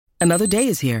Another day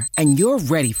is here, and you're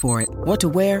ready for it. What to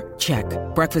wear? Check.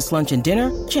 Breakfast, lunch, and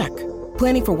dinner? Check.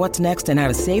 Planning for what's next and how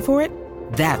to save for it?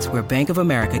 That's where Bank of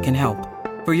America can help.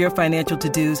 For your financial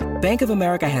to-dos, Bank of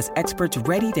America has experts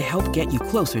ready to help get you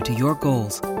closer to your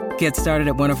goals. Get started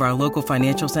at one of our local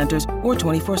financial centers or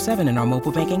 24/7 in our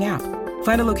mobile banking app.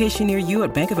 Find a location near you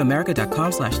at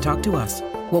bankofamerica.com/talktous.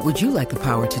 What would you like the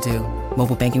power to do?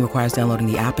 Mobile banking requires downloading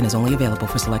the app and is only available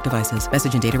for select devices.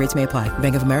 Message and data rates may apply.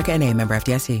 Bank of America N.A., member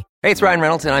FDIC. Hey, it's Ryan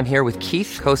Reynolds, and I'm here with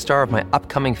Keith, co-star of my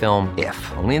upcoming film, If,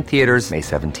 only in theaters May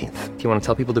 17th. Do you want to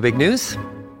tell people the big news?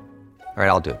 All right,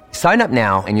 I'll do it. Sign up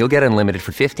now and you'll get unlimited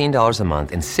for $15 a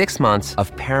month and 6 months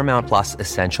of Paramount Plus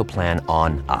Essential Plan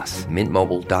on us.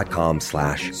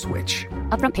 MintMobile.com/switch.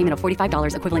 Upfront payment of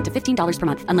 $45 equivalent to $15 per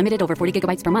month. Unlimited over 40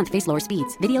 gigabytes per month. Face lower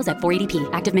speeds. Videos at 480p.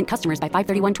 Active Mint customers by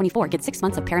 531.24 get 6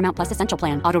 months of Paramount Plus Essential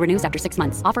Plan. Auto renews after 6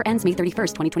 months. Offer ends May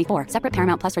 31st, 2024. Separate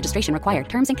Paramount Plus registration required.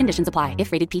 Terms and conditions apply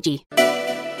if rated PG.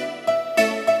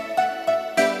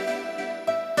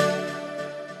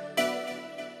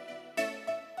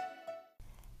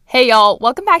 Hey y'all,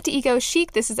 welcome back to Eco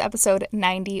Chic. This is episode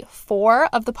 94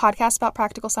 of the podcast about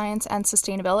practical science and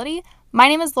sustainability. My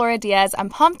name is Laura Diaz. I'm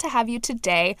pumped to have you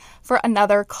today for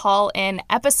another call-in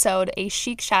episode, a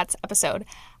Chic Chats episode.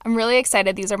 I'm really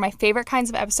excited. These are my favorite kinds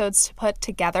of episodes to put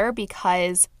together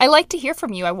because I like to hear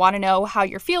from you. I want to know how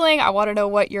you're feeling. I want to know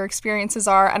what your experiences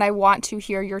are, and I want to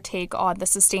hear your take on the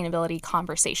sustainability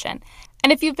conversation.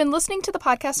 And if you've been listening to the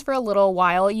podcast for a little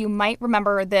while, you might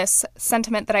remember this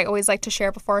sentiment that I always like to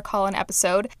share before a call-in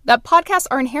episode, that podcasts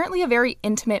are inherently a very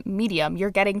intimate medium.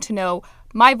 You're getting to know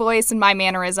my voice and my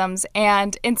mannerisms,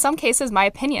 and in some cases, my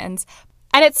opinions.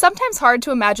 And it's sometimes hard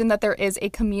to imagine that there is a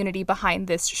community behind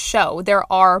this show. There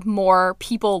are more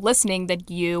people listening than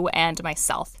you and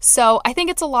myself. So I think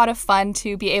it's a lot of fun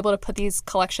to be able to put these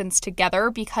collections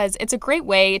together because it's a great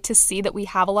way to see that we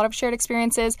have a lot of shared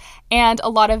experiences and a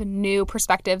lot of new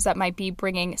perspectives that might be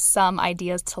bringing some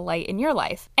ideas to light in your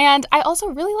life. And I also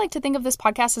really like to think of this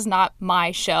podcast as not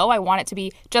my show. I want it to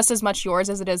be just as much yours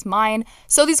as it is mine.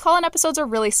 So these call-in episodes are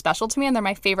really special to me, and they're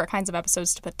my favorite kinds of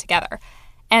episodes to put together.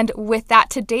 And with that,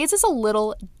 today's is a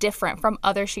little different from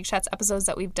other Chic Chats episodes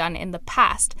that we've done in the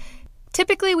past.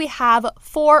 Typically, we have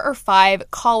 4 or 5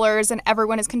 callers, and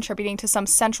everyone is contributing to some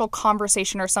central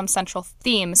conversation or some central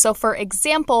theme. So, for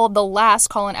example, the last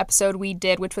call-in episode we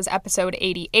did, which was episode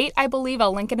 88, I believe,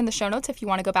 I'll link it in the show notes if you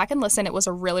want to go back and listen. It was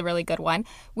a really, really good one.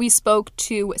 We spoke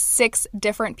to 6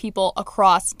 different people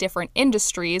across different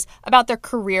industries about their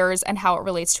careers and how it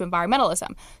relates to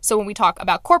environmentalism. So, when we talk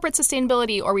about corporate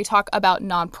sustainability, or we talk about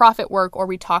nonprofit work, or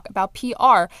we talk about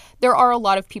PR, there are a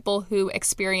lot of people who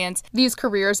experience these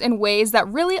careers in ways that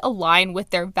really align with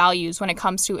their values when it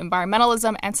comes to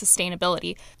environmentalism and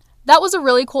sustainability. That was a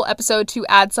really cool episode to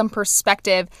add some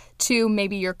perspective to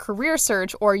maybe your career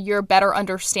search or your better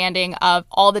understanding of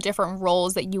all the different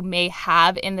roles that you may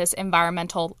have in this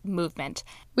environmental movement.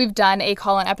 We've done a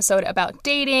call-in episode about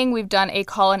dating. We've done a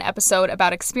call-in episode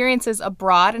about experiences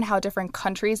abroad and how different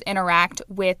countries interact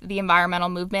with the environmental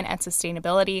movement and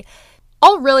sustainability.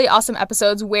 All really awesome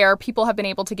episodes where people have been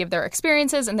able to give their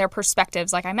experiences and their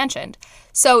perspectives, like I mentioned.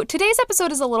 So today's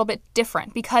episode is a little bit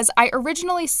different because I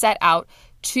originally set out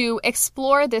to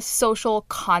explore this social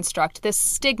construct, this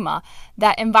stigma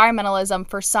that environmentalism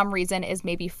for some reason is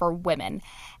maybe for women.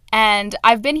 And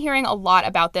I've been hearing a lot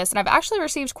about this, and I've actually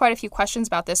received quite a few questions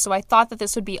about this, so I thought that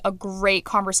this would be a great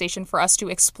conversation for us to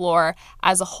explore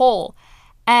as a whole.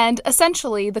 And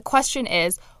essentially, the question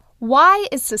is, why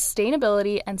is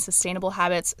sustainability and sustainable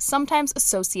habits sometimes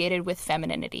associated with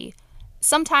femininity?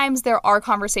 Sometimes there are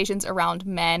conversations around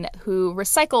men who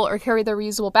recycle or carry their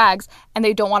reusable bags, and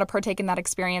they don't want to partake in that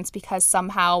experience because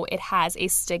somehow it has a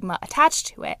stigma attached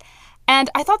to it.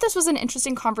 And I thought this was an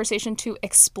interesting conversation to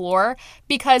explore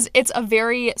because it's a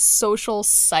very social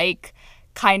psych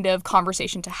kind of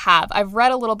conversation to have. I've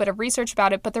read a little bit of research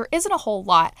about it, but there isn't a whole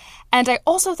lot. And I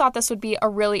also thought this would be a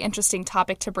really interesting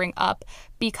topic to bring up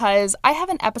because I have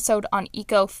an episode on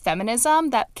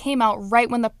ecofeminism that came out right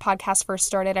when the podcast first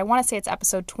started. I want to say it's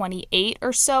episode 28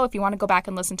 or so, if you want to go back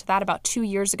and listen to that, about 2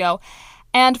 years ago.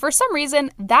 And for some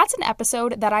reason, that's an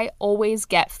episode that I always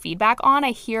get feedback on.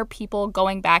 I hear people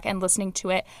going back and listening to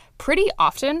it pretty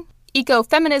often.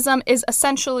 Ecofeminism is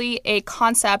essentially a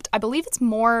concept, I believe it's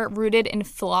more rooted in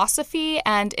philosophy,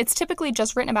 and it's typically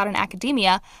just written about in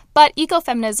academia, but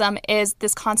ecofeminism is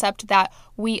this concept that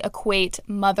we equate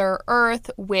Mother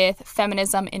Earth with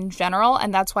feminism in general,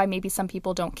 and that's why maybe some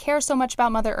people don't care so much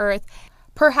about Mother Earth.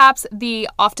 Perhaps the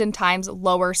oftentimes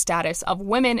lower status of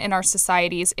women in our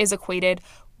societies is equated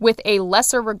with a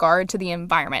lesser regard to the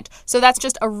environment. So that's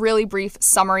just a really brief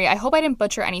summary. I hope I didn't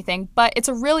butcher anything, but it's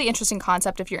a really interesting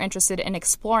concept if you're interested in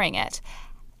exploring it.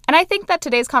 And I think that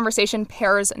today's conversation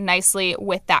pairs nicely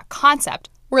with that concept.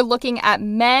 We're looking at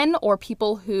men or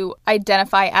people who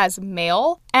identify as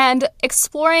male and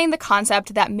exploring the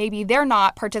concept that maybe they're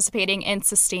not participating in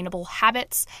sustainable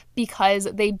habits because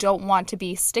they don't want to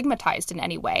be stigmatized in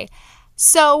any way.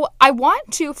 So I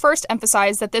want to first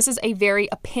emphasize that this is a very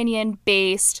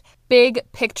opinion-based, big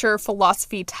picture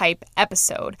philosophy type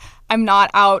episode. I'm not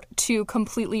out to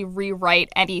completely rewrite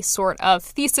any sort of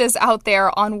thesis out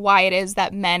there on why it is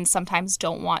that men sometimes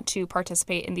don't want to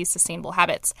participate in these sustainable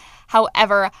habits.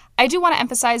 However, I do want to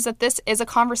emphasize that this is a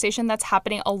conversation that's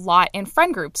happening a lot in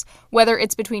friend groups, whether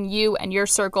it's between you and your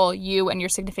circle, you and your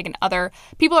significant other.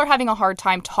 People are having a hard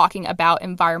time talking about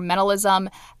environmentalism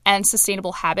and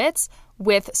sustainable habits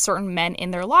with certain men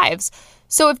in their lives.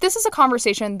 So if this is a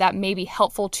conversation that may be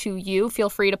helpful to you,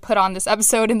 feel free to put on this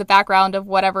episode in the background of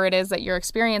whatever it is that you're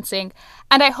experiencing.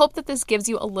 And I hope that this gives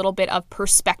you a little bit of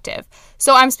perspective.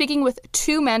 So I'm speaking with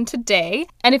two men today.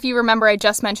 And if you remember, I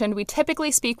just mentioned we typically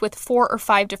speak with 4 or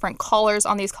 5 different callers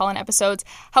on these call-in episodes.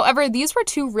 However, these were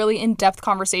 2 really in-depth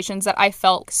conversations that I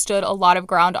felt stood a lot of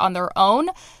ground on their own.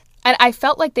 And I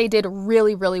felt like they did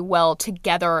really, really well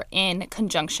together in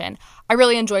conjunction. I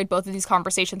really enjoyed both of these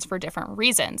conversations for different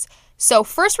reasons. So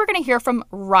first, we're going to hear from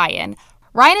Ryan.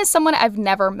 Ryan is someone I've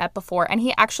never met before, and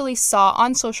he actually saw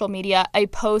on social media a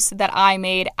post that I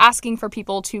made asking for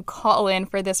people to call in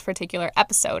for this particular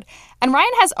episode. And Ryan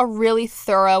has a really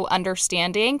thorough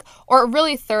understanding or a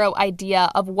really thorough idea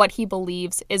of what he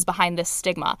believes is behind this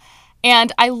stigma.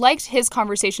 And I liked his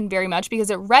conversation very much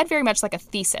because it read very much like a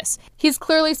thesis. He's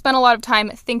clearly spent a lot of time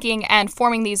thinking and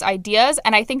forming these ideas,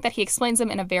 and I think that he explains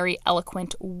them in a very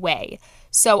eloquent way.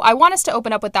 So I want us to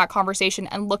open up with that conversation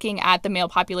and looking at the male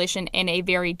population in a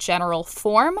very general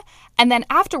form. And then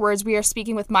afterwards, we are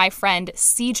speaking with my friend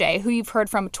CJ, who you've heard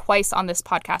from twice on this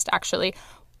podcast, actually.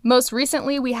 Most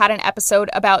recently, we had an episode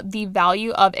about the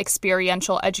value of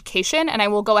experiential education, and I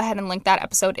will go ahead and link that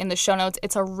episode in the show notes.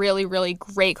 It's a really, really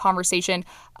great conversation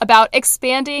about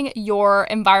expanding your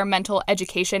environmental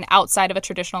education outside of a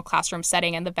traditional classroom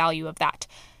setting and the value of that.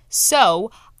 So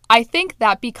I think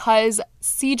that because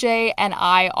CJ and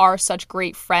I are such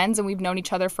great friends and we've known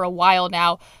each other for a while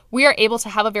now, we are able to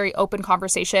have a very open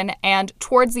conversation. And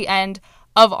towards the end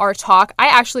of our talk, I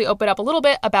actually open up a little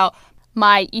bit about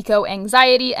my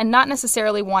eco-anxiety and not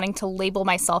necessarily wanting to label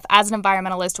myself as an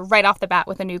environmentalist right off the bat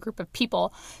with a new group of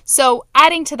people. So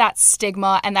adding to that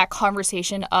stigma and that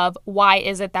conversation of why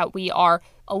is it that we are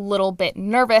a little bit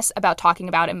nervous about talking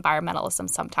about environmentalism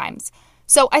sometimes.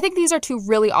 So I think these are 2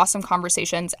 really awesome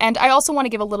conversations. And I also want to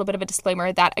give a little bit of a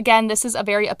disclaimer that, again, this is a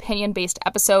very opinion-based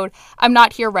episode. I'm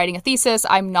not here writing a thesis.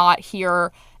 I'm not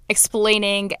here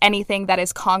explaining anything that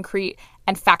is concrete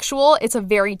and factual. It's a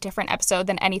very different episode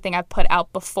than anything I've put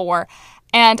out before.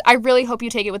 And I really hope you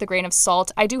take it with a grain of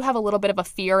salt. I do have a little bit of a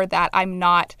fear that I'm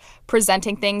not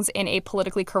presenting things in a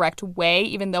politically correct way,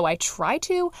 even though I try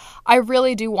to. I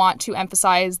really do want to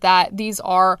emphasize that these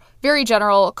are very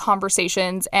general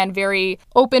conversations and very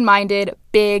open-minded,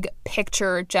 big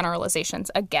picture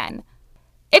generalizations again.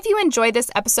 If you enjoyed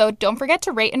this episode, don't forget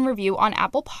to rate and review on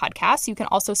Apple Podcasts. You can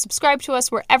also subscribe to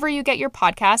us wherever you get your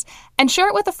podcasts and share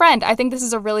it with a friend. I think this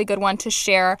is a really good one to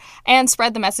share and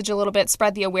spread the message a little bit,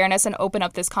 spread the awareness, and open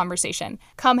up this conversation.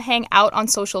 Come hang out on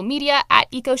social media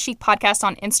at EcoChic Podcast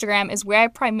on Instagram is where I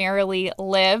primarily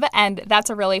live, and that's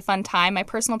a really fun time. My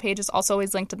personal page is also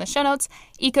always linked in the show notes.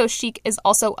 EcoChic is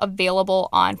also available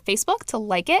on Facebook to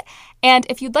like it. And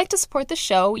if you'd like to support the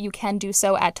show, you can do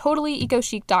so at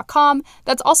totallyecochic.com.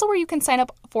 That's also where you can sign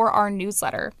up for our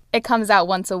newsletter. It comes out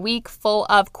once a week, full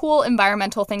of cool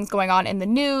environmental things going on in the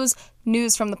news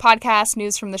from the podcast,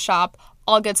 news from the shop,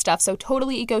 all good stuff. So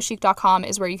totallyecochic.com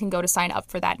is where you can go to sign up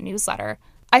for that newsletter.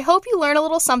 I hope you learn a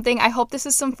little something. I hope this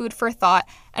is some food for thought.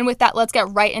 And with that, let's get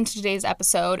right into today's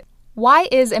episode. Why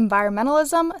is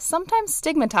environmentalism sometimes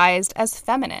stigmatized as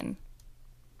feminine?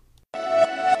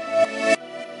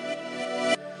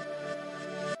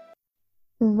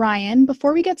 Ryan,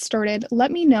 before we get started,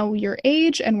 let me know your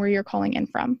age and where you're calling in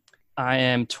from. I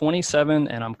am 27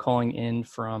 and I'm calling in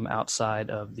from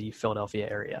outside of the Philadelphia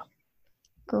area.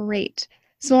 Great.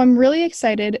 So I'm really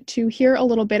excited to hear a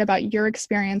little bit about your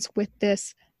experience with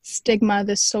this stigma,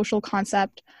 this social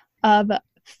concept of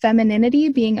femininity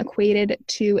being equated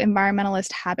to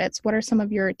environmentalist habits. What are some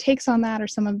of your takes on that or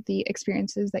some of the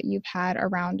experiences that you've had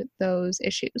around those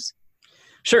issues?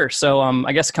 Sure. So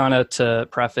I guess kind of to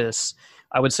preface,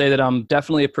 I would say that I'm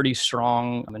definitely a pretty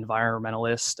strong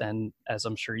environmentalist. And as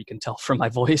I'm sure you can tell from my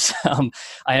voice,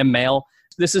 I am male.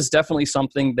 This is definitely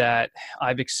something that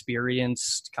I've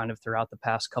experienced kind of throughout the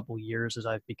past couple of years as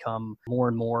I've become more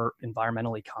and more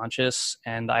environmentally conscious.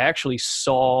 And I actually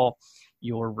saw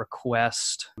your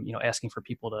request, asking for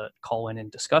people to call in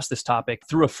and discuss this topic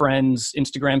through a friend's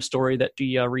Instagram story that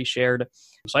she reshared.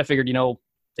 So I figured,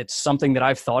 it's something that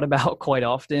I've thought about quite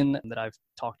often and that I've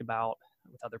talked about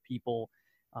with other people,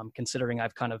 considering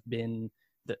I've kind of been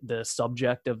the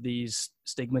subject of these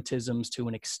stigmatisms to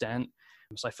an extent.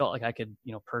 So I felt like I could,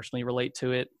 personally relate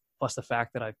to it. Plus the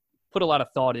fact that I've put a lot of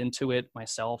thought into it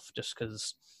myself, just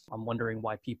because I'm wondering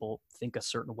why people think a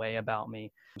certain way about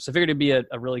me. So I figured it'd be a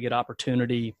really good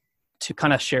opportunity to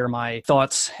kind of share my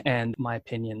thoughts and my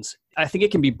opinions. I think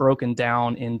it can be broken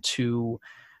down into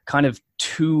kind of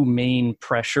two main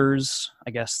pressures,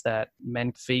 I guess, that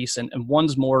men face. And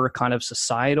one's more kind of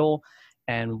societal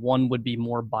and one would be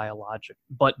more biologic.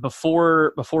 But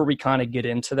before we kind of get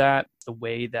into that, the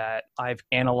way that I've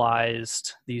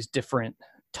analyzed these different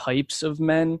types of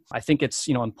men, I think it's,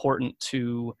 important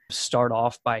to start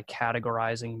off by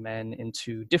categorizing men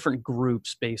into different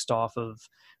groups based off of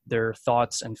their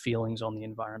thoughts and feelings on the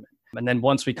environment. And then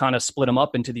once we kind of split them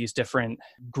up into these different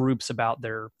groups about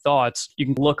their thoughts, you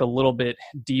can look a little bit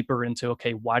deeper into,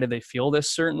 okay, why do they feel this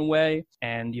certain way?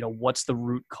 And, what's the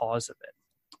root cause of it?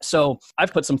 So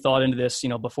I've put some thought into this,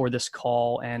 before this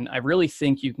call, and I really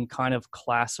think you can kind of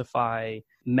classify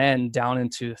men down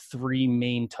into three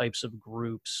main types of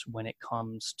groups when it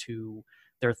comes to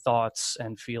their thoughts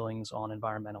and feelings on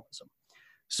environmentalism.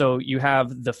 So you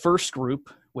have the first group,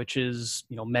 which is,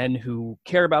 men who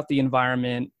care about the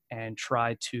environment and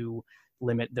try to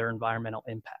limit their environmental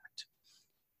impact.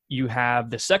 You have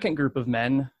the second group of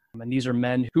men, and these are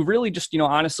men who really just,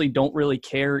 honestly don't really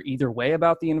care either way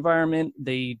about the environment.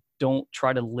 They don't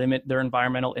try to limit their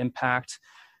environmental impact,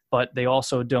 but they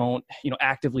also don't,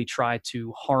 actively try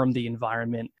to harm the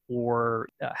environment or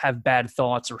have bad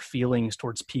thoughts or feelings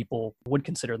towards people who would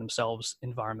consider themselves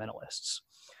environmentalists.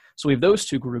 So we have those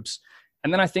two groups.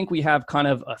 And then I think we have kind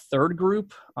of a third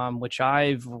group, which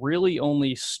I've really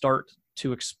only start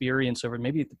to experience over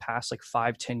maybe the past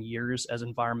 5-10 years as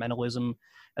environmentalism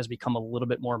has become a little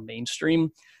bit more mainstream.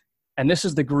 And this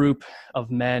is the group of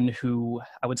men who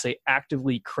I would say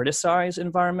actively criticize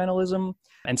environmentalism,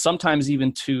 and sometimes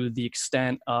even to the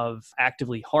extent of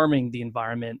actively harming the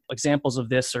environment. Examples of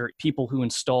this are people who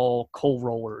install coal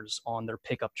rollers on their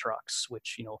pickup trucks,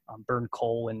 which, burn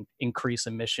coal and increase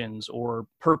emissions, or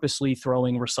purposely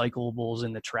throwing recyclables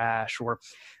in the trash. Or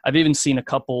I've even seen a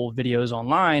couple videos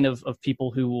online of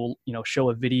people who will, show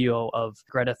a video of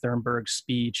Greta Thunberg's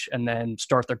speech and then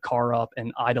start their car up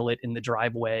and idle it in the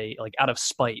driveway, out of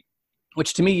spite,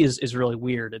 which to me is really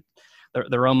weird.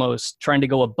 They're almost trying to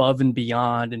go above and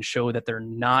beyond and show that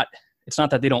it's not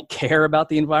that they don't care about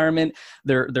the environment.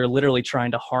 They're literally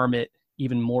trying to harm it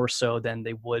even more so than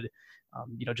they would,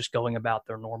 just going about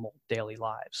their normal daily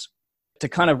lives. To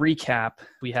kind of recap,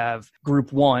 we have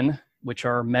group one, which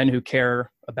are men who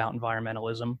care about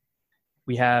environmentalism.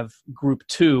 We have group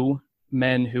two,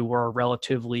 men who are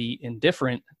relatively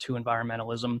indifferent to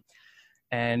environmentalism.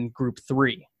 And group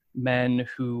three, men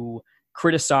who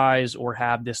criticize or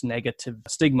have this negative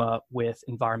stigma with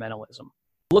environmentalism.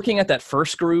 Looking at that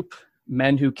first group,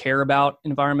 men who care about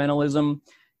environmentalism,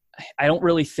 I don't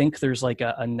really think there's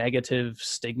a negative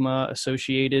stigma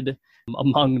associated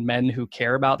among men who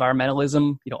care about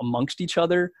environmentalism, amongst each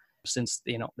other, since,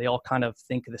 they all kind of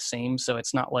think the same. So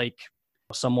it's not like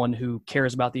someone who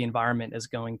cares about the environment is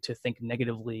going to think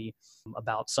negatively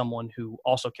about someone who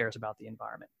also cares about the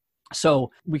environment.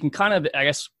 So we can kind of, I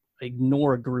guess,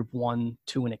 ignore group one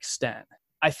to an extent.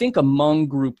 I think among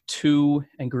group two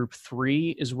and group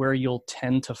three is where you'll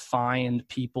tend to find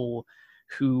people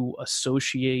who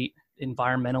associate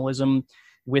environmentalism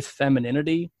with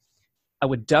femininity. I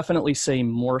would definitely say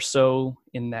more so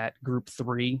in that group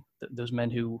three, those men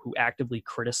who actively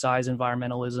criticize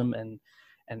environmentalism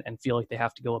and feel like they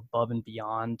have to go above and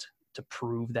beyond to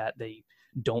prove that they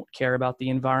don't care about the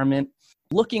environment.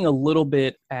 Looking a little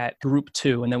bit at group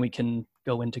two, and then we can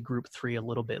go into group three a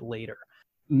little bit later.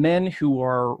 Men who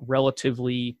are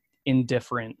relatively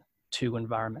indifferent to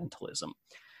environmentalism.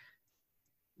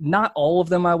 Not all of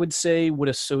them, I would say, would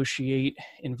associate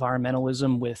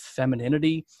environmentalism with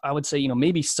femininity. I would say,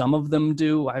 maybe some of them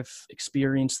do. I've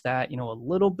experienced that, a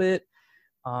little bit.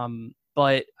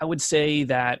 But I would say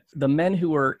that the men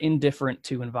who are indifferent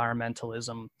to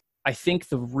environmentalism, I think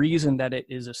the reason that it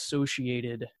is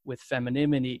associated with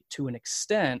femininity to an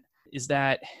extent is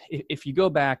that if you go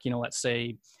back, let's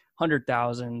say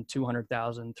 100,000,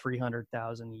 200,000,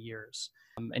 300,000 years,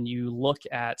 and you look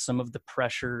at some of the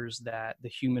pressures that the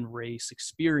human race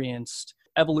experienced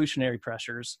evolutionary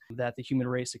pressures that the human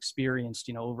race experienced,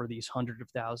 over these hundreds of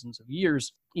thousands of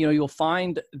years, you'll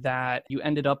find that you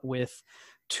ended up with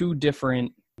two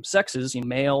different sexes,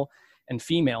 male and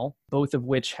female, both of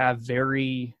which have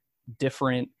very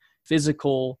different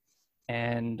physical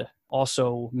and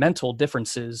also mental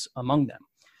differences among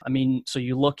them. So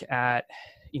you look at,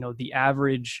 the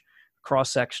average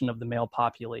cross-section of the male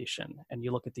population, and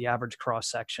you look at the average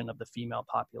cross-section of the female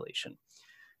population,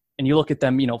 and you look at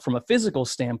them, from a physical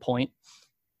standpoint,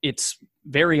 it's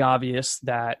very obvious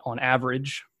that on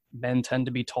average, men tend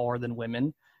to be taller than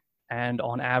women. And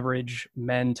on average,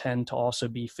 men tend to also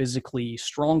be physically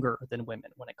stronger than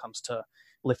women when it comes to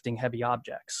lifting heavy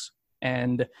objects.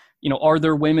 And, are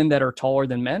there women that are taller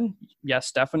than men?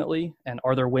 Yes, definitely. And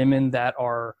are there women that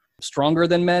are stronger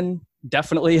than men?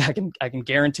 Definitely. I can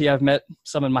guarantee I've met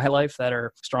some in my life that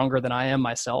are stronger than I am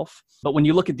myself. But when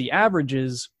you look at the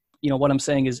averages, what I'm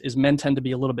saying is men tend to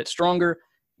be a little bit stronger.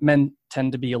 Men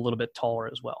tend to be a little bit taller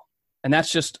as well. And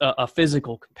that's just a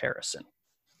physical comparison.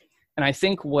 And I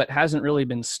think what hasn't really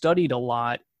been studied a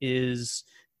lot is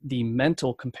the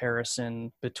mental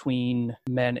comparison between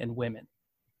men and women.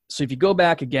 So if you go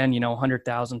back again,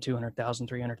 100,000, 200,000,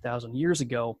 300,000 years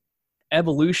ago,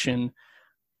 evolution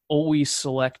always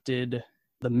selected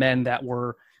the men that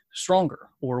were stronger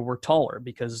or were taller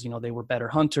because, they were better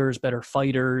hunters, better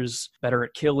fighters, better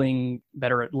at killing,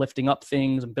 better at lifting up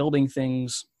things and building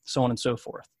things, so on and so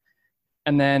forth.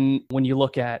 And then when you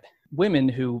look at women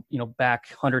who, back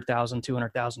 100,000,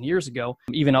 200,000 years ago,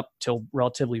 even up till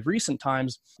relatively recent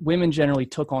times, women generally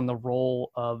took on the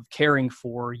role of caring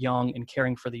for young and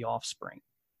caring for the offspring.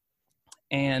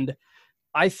 And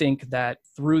I think that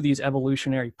through these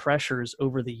evolutionary pressures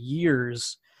over the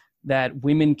years, that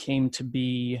women came to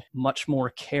be much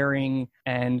more caring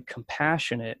and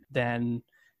compassionate than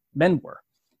men were.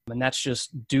 And that's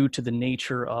just due to the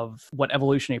nature of what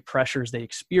evolutionary pressures they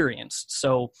experienced.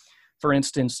 So, for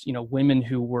instance, women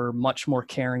who were much more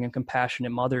caring and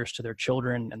compassionate mothers to their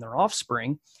children and their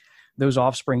offspring, those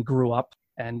offspring grew up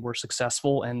and were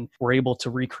successful and were able to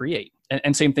recreate.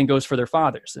 And same thing goes for their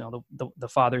fathers. The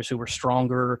fathers who were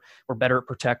stronger, were better at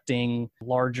protecting,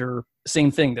 larger,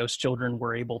 same thing. Those children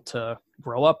were able to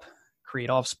grow up, create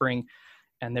offspring,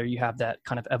 and there you have that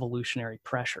kind of evolutionary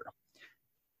pressure.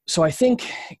 So I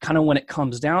think kind of when it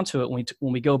comes down to it,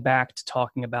 when we go back to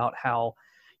talking about how,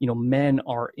 men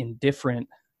are indifferent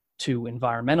to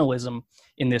environmentalism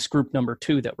in this group number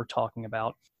 2 that we're talking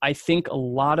about, I think a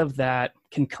lot of that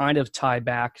can kind of tie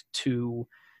back to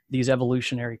these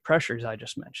evolutionary pressures I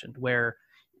just mentioned, where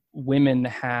women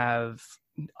have,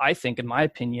 I think, in my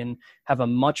opinion, have a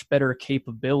much better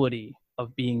capability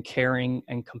of being caring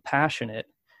and compassionate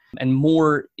and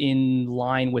more in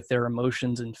line with their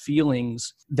emotions and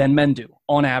feelings than men do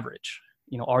on average.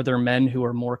 Are there men who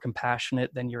are more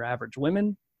compassionate than your average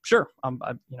women? Sure. I'm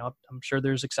sure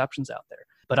there's exceptions out there.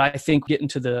 But I think getting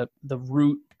to the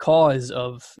root cause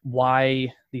of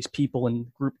why these people in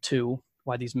group 2,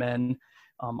 why these men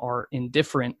are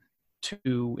indifferent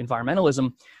to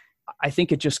environmentalism, I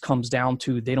think it just comes down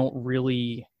to they don't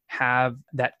really have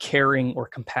that caring or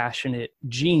compassionate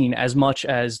gene as much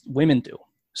as women do.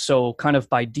 So kind of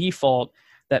by default,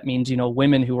 that means,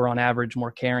 women who are on average more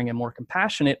caring and more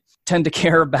compassionate tend to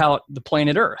care about the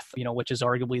planet Earth, which is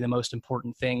arguably the most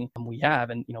important thing we have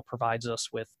and, provides us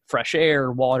with fresh air,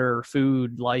 water,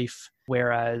 food, life.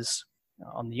 Whereas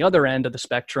on the other end of the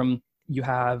spectrum, you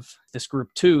have this group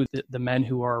 2, the men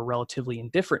who are relatively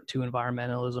indifferent to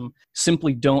environmentalism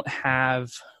simply don't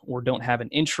have an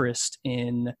interest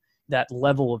in that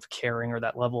level of caring or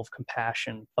that level of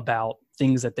compassion about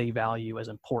things that they value as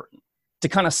important. To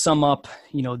kind of sum up,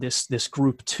 this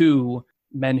group 2,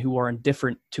 men who are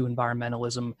indifferent to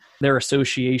environmentalism, their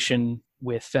association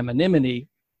with femininity,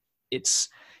 it's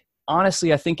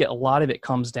honestly, I think a lot of it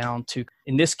comes down to,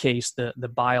 in this case,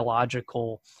 the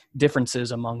biological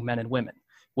differences among men and women.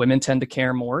 Women tend to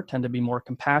care more, tend to be more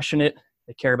compassionate.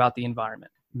 They care about the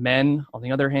environment. Men, on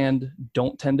the other hand,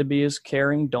 don't tend to be as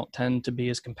caring, don't tend to be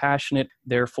as compassionate.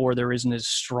 Therefore, there isn't as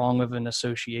strong of an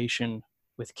association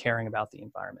with caring about the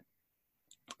environment.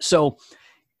 So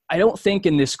I don't think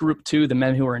in this group 2, the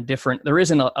men who are indifferent, there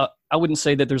isn't I wouldn't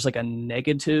say that there's like a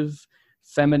negative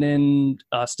feminine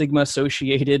stigma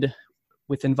associated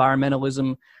with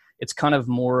environmentalism. It's kind of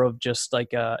more of just like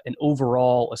an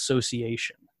overall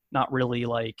association, not really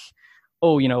like,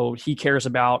 oh, he cares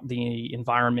about the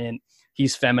environment,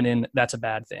 he's feminine, that's a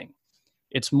bad thing.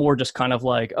 It's more just kind of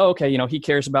like, oh, okay, he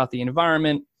cares about the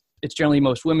environment. It's generally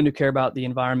most women who care about the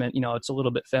environment. It's a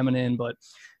little bit feminine, but,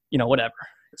 whatever.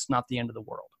 It's not the end of the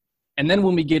world. And then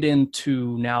when we get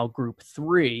into now group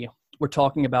 3, we're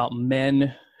talking about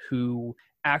men who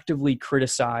actively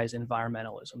criticize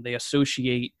environmentalism. They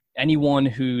associate anyone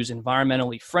who's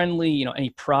environmentally friendly,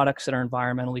 any products that are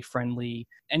environmentally friendly,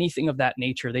 anything of that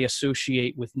nature, they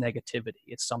associate with negativity.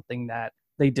 It's something that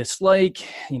they dislike,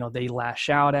 they lash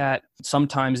out at,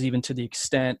 sometimes even to the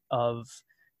extent of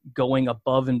going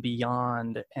above and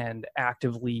beyond and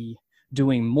actively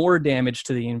doing more damage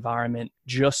to the environment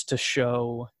just to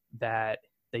show that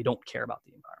they don't care about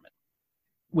the environment.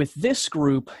 With this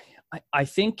group, I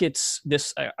think it's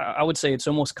this, I would say it's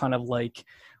almost kind of like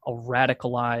a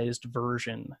radicalized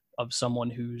version of someone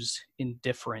who's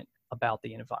indifferent about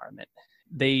the environment.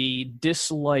 They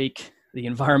dislike the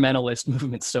environmentalist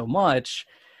movement so much,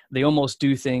 they almost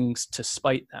do things to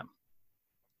spite them.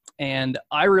 And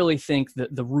I really think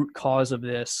that the root cause of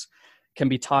this can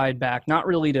be tied back, not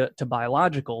really to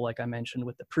biological, like I mentioned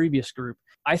with the previous group.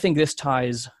 I think this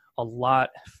ties a lot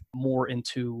more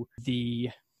into the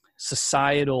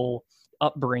societal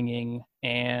upbringing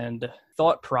and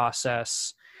thought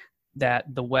process that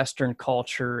the Western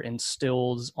culture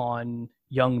instills on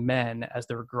young men as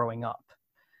they're growing up.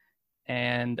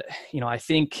 And, I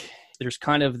think there's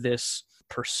kind of this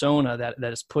persona that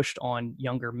is pushed on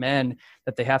younger men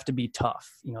that they have to be tough.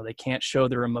 They can't show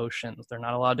their emotions. They're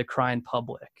not allowed to cry in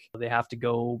public. They have to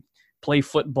go play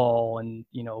football and,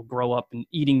 grow up and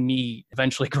eating meat,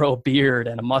 eventually grow a beard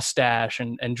and a mustache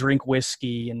and drink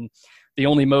whiskey. And the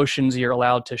only emotions you're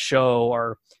allowed to show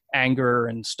are anger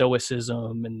and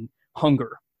stoicism and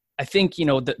hunger. I think,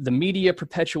 the media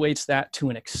perpetuates that to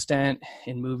an extent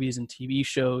in movies and TV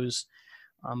shows.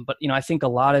 But, I think a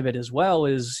lot of it as well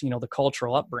is, the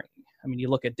cultural upbringing. I mean, you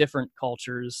look at different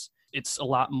cultures, it's a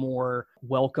lot more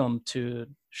welcome to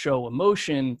show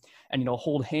emotion and,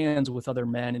 hold hands with other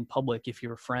men in public if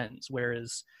you're friends.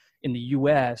 Whereas in the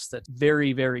US, that's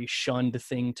very, very shunned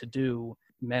thing to do.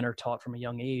 Men are taught from a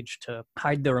young age to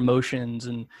hide their emotions,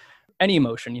 and any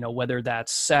emotion, whether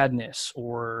that's sadness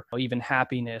or even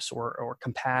happiness or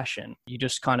compassion. You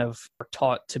just kind of are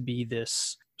taught to be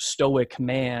this stoic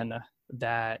man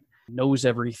that knows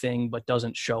everything but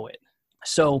doesn't show it.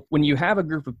 So when you have a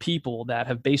group of people that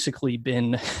have basically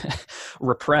been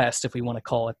repressed, if we want to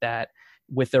call it that,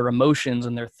 with their emotions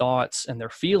and their thoughts and their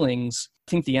feelings,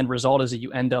 I think the end result is that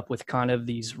you end up with kind of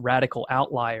these radical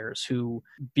outliers who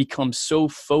become so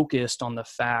focused on the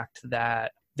fact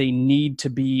that they need to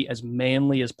be as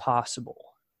manly as possible,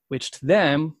 which to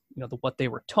them, what they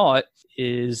were taught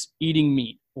is eating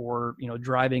meat or,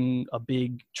 driving a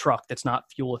big truck that's not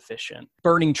fuel efficient,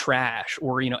 burning trash,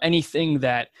 or, anything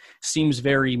that seems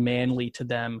very manly to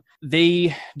them.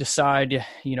 They decide,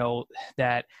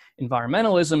 that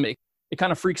environmentalism, it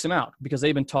kind of freaks them out because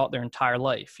they've been taught their entire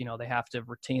life, they have to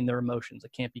retain their emotions. They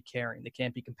can't be caring. They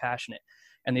can't be compassionate.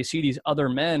 And they see these other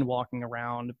men walking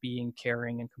around being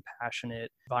caring and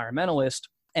compassionate environmentalists.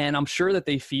 And I'm sure that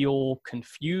they feel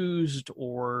confused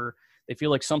or they feel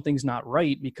like something's not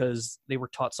right because they were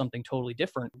taught something totally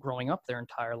different growing up their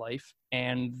entire life.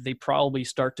 And they probably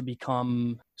start to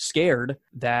become scared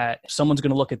that someone's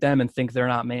going to look at them and think they're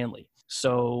not manly.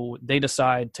 So they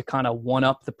decide to kind of one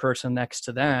up the person next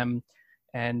to them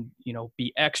and,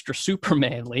 be extra super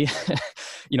manly,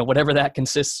 whatever that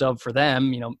consists of for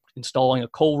them, installing a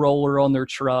coal roller on their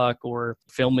truck or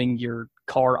filming your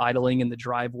car idling in the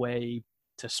driveway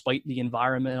to spite the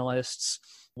environmentalists.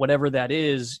 Whatever that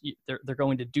is, they're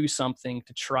going to do something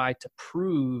to try to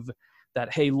prove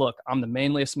that, hey, look, I'm the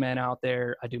manliest man out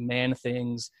there. I do man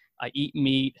things. I eat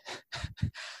meat.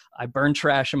 I burn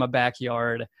trash in my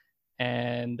backyard.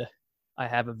 And I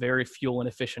have a very fuel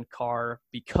inefficient car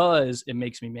because it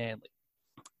makes me manly.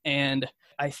 And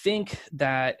I think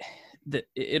that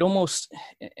it almost,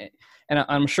 and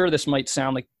I'm sure this might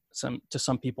sound like to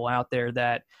some people out there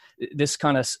that this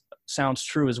kind of sounds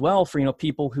true as well for,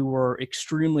 people who are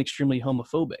extremely, extremely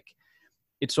homophobic.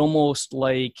 It's almost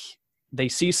like they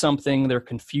see something, they're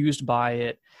confused by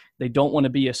it. They don't want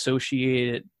to be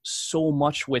associated so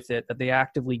much with it that they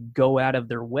actively go out of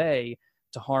their way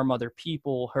to harm other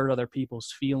people, hurt other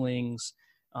people's feelings,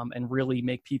 and really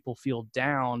make people feel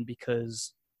down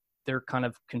because they're kind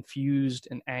of confused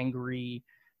and angry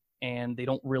and they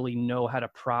don't really know how to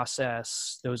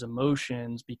process those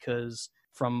emotions because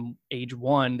from age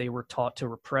one, they were taught to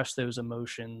repress those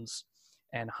emotions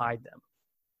and hide them.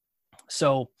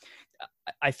 So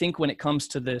I think when it comes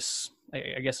to this,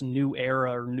 I guess, new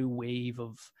era or new wave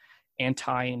of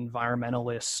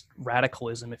anti-environmentalist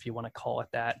radicalism, if you want to call it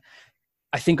that,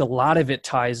 I think a lot of it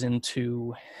ties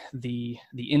into the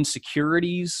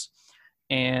insecurities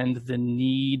and the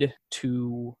need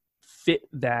to fit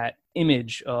that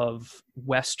image of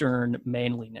Western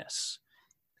manliness.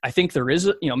 I think there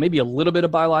is, maybe a little bit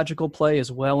of biological play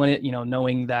as well in it,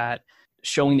 knowing that,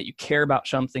 showing that you care about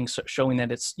something, showing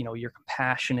that it's, you're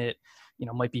compassionate,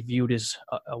 might be viewed as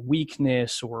a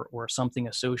weakness or something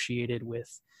associated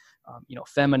with,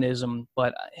 feminism.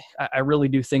 But I really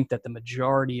do think that the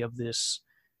majority of this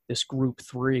group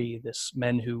three, this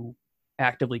men who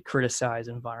actively criticize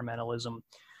environmentalism,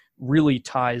 really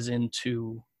ties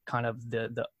into kind of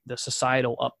the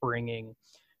societal upbringing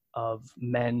of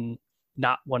men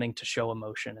not wanting to show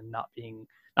emotion and not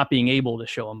being able to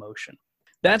show emotion.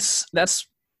 That's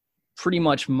pretty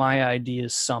much my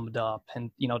ideas summed up.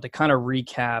 And, to kind of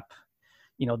recap,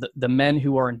 the men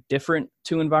who are indifferent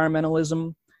to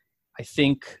environmentalism, I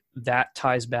think that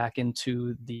ties back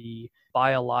into the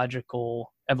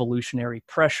biological evolutionary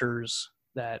pressures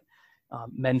that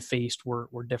men faced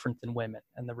were different than women.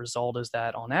 And the result is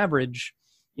that on average,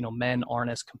 men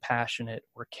aren't as compassionate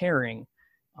or caring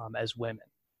as women.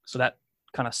 So that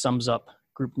kind of sums up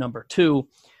group number two.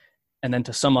 And then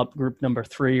to sum up group number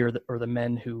three are the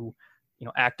men who,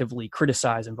 actively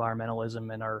criticize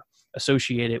environmentalism and are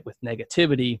associated with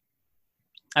negativity.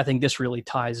 I think this really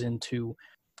ties into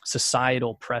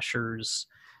societal pressures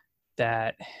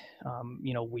that,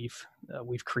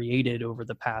 we've created over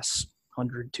the past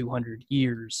 100, 200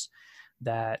 years,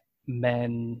 that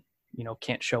men,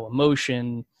 can't show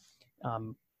emotion,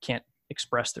 can't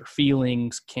express their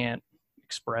feelings, can't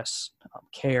express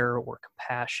care or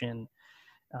compassion.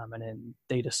 And then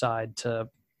they decide to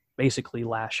basically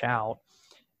lash out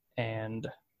and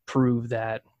prove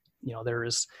that, they're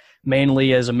as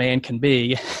manly as a man can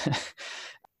be.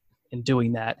 In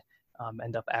doing that,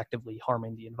 end up actively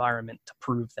harming the environment to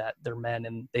prove that they're men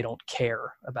and they don't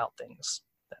care about things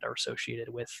that are associated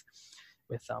with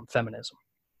feminism.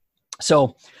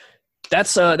 So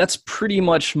that's pretty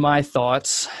much my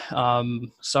thoughts.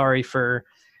 Sorry for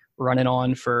running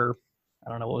on for,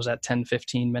 I don't know, what was that, 10,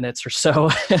 15 minutes or so.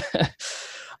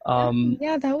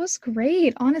 Yeah, that was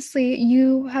great. Honestly,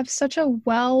 you have such a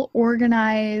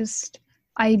well-organized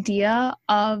idea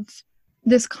of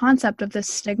this concept of this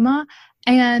stigma.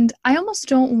 And I almost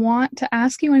don't want to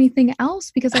ask you anything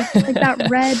else because I feel like that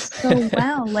read so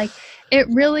well. Like it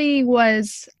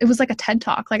was like a TED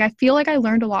Talk. Like I feel like I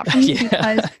learned a lot from you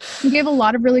because you gave a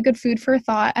lot of really good food for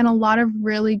thought and a lot of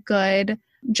really good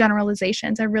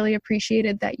generalizations. I really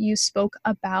appreciated that you spoke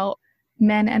about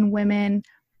men and women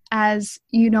as,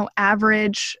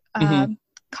 average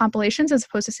compilations as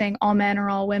opposed to saying all men or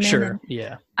all women. Sure.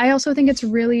 Yeah. I also think it's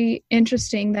really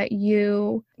interesting that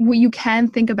you can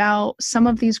think about some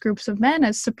of these groups of men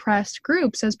as suppressed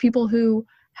groups, as people who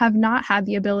have not had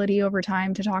the ability over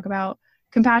time to talk about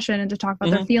compassion and to talk about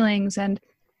their feelings. And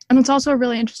it's also a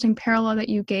really interesting parallel that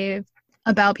you gave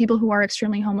about people who are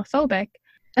extremely homophobic.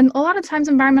 And a lot of times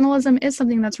environmentalism is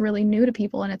something that's really new to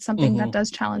people, and it's something that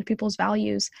does challenge people's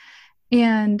values.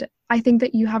 And I think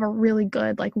that you have a really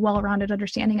good, well-rounded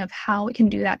understanding of how it can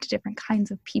do that to different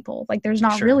kinds of people. Like there's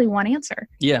not really one answer.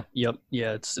 Yeah. Yep.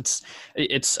 Yeah. It's,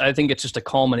 I think it's just a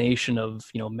culmination of,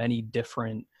 many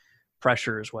different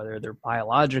pressures, whether they're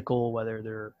biological, whether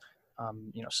they're,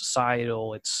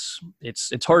 societal. It's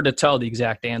hard to tell the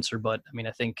exact answer, but I mean,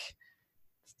 I think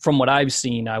from what I've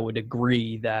seen, I would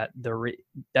agree that there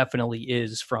definitely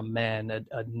is from men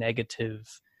a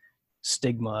negative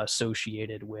stigma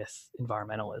associated with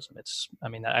environmentalism.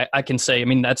 I can say,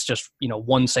 that's just,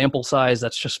 one sample size.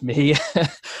 That's just me.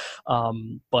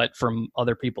 But from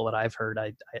other people that I've heard,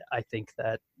 I think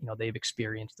that, they've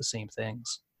experienced the same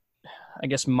things. I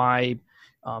guess my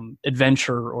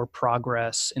adventure or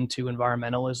progress into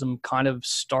environmentalism kind of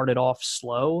started off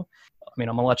slow. I'm an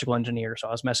electrical engineer, so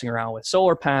I was messing around with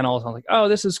solar panels. I was like, oh,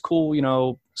 this is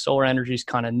cool. Solar energy is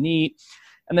kind of neat.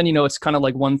 And then, it's kind of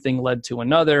like one thing led to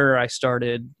another. I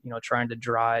started, trying to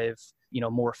drive,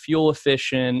 more fuel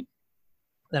efficient.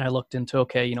 Then I looked into,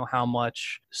 okay, how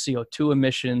much CO2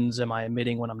 emissions am I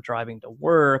emitting when I'm driving to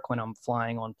work, when I'm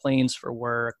flying on planes for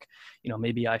work?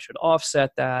 Maybe I should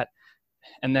offset that.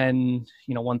 And then,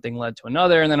 one thing led to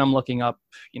another. And then I'm looking up,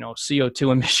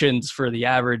 CO2 emissions for the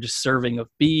average serving of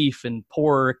beef and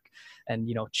pork and,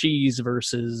 cheese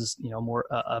versus, more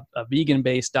a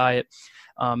vegan-based diet.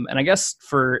 And I guess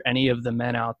for any of the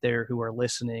men out there who are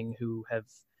listening who have,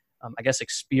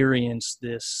 experienced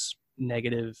this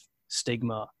negative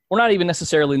stigma, or not even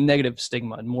necessarily negative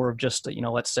stigma, more of just,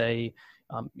 let's say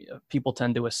people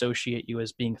tend to associate you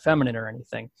as being feminine or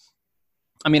anything.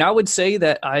 I would say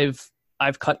that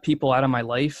I've cut people out of my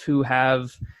life who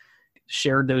have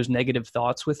shared those negative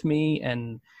thoughts with me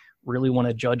and really want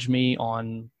to judge me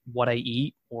on what I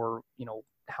eat or,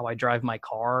 how I drive my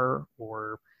car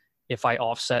or if I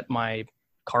offset my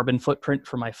carbon footprint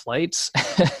for my flights.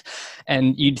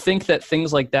 And you'd think that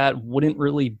things like that wouldn't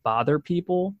really bother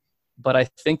people, but I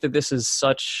think that this is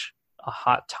such a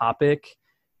hot topic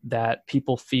that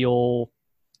people feel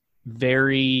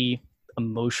very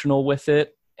emotional with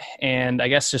it. And I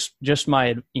guess just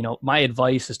my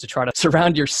advice is to try to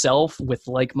surround yourself with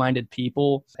like-minded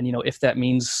people. And, if that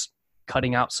means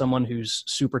cutting out someone who's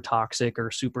super toxic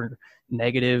or super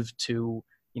negative to,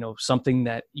 something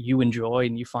that you enjoy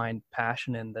and you find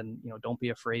passion in, then, don't be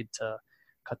afraid to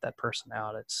cut that person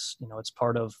out. It's, it's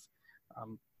part of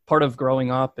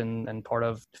growing up and part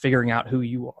of figuring out who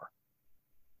you are.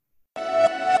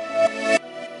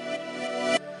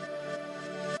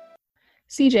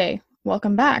 CJ,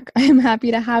 welcome back. I am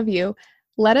happy to have you.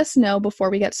 Let us know before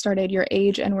we get started your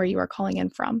age and where you are calling in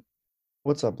from.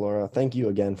 What's up, Laura? Thank you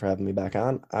again for having me back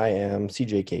on. I am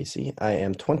CJ Casey. I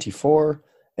am 24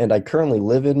 and I currently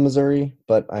live in Missouri,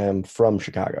 but I am from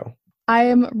Chicago. I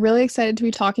am really excited to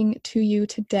be talking to you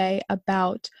today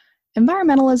about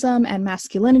environmentalism and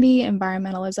masculinity,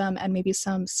 environmentalism, and maybe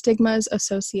some stigmas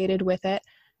associated with it.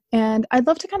 And I'd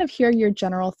love to kind of hear your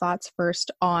general thoughts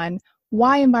first on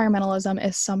why environmentalism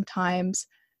is sometimes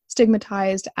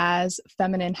stigmatized as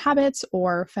feminine habits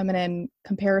or feminine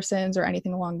comparisons or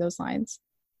anything along those lines.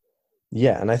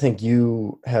 Yeah, and I think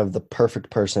you have the perfect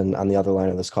person on the other line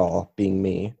of this call, being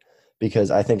me,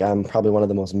 because I think I'm probably one of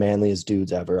the most manliest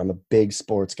dudes ever. I'm a big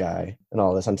sports guy and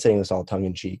all this. I'm saying this all tongue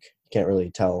in cheek. You can't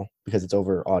really tell because it's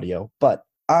over audio. But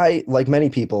I, like many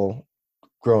people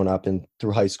growing up and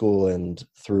through high school and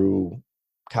through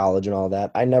college and all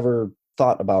that, I never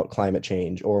thought about climate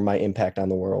change or my impact on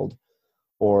the world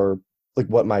or like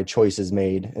what my choices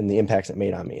made and the impacts it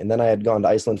made on me. And then I had gone to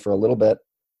Iceland for a little bit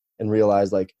and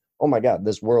realized like, oh my God,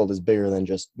 this world is bigger than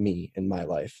just me in my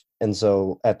life. And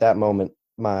so at that moment,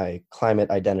 my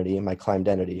climate identity and my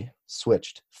climedentity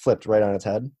flipped right on its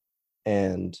head.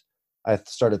 And I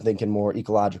started thinking more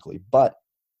ecologically. But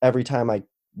every time I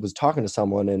was talking to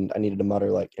someone and I needed to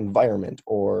mutter like environment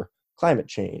or climate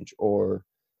change or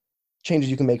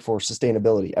changes you can make for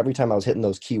sustainability, every time I was hitting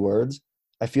those keywords,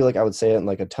 I feel like I would say it in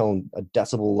like a tone, a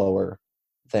decibel lower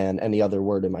than any other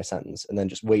word in my sentence, and then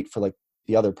just wait for like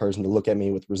the other person to look at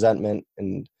me with resentment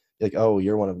and be like, oh,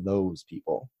 you're one of those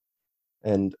people.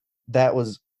 And that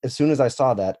was, as soon as I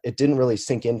saw that, it didn't really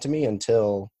sink into me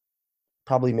until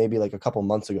probably maybe like a couple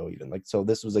months ago even. Like, so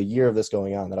this was a year of this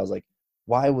going on that I was like,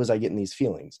 why was I getting these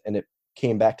feelings? And it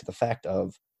came back to the fact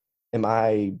of, am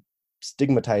I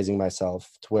stigmatizing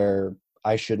myself to where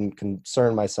I shouldn't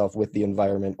concern myself with the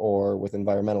environment or with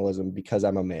environmentalism because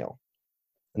I'm a male?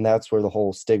 And that's where the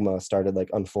whole stigma started like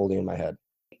unfolding in my head.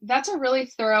 That's a really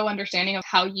thorough understanding of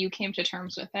how you came to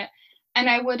terms with it. And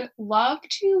I would love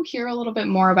to hear a little bit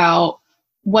more about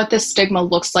what this stigma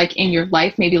looks like in your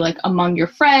life, maybe like among your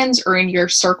friends or in your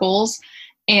circles,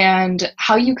 and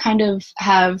how you kind of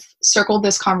have circled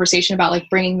this conversation about like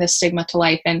bringing this stigma to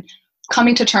life and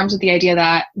coming to terms with the idea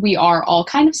that we are all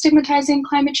kind of stigmatizing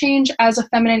climate change as a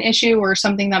feminine issue or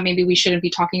something that maybe we shouldn't be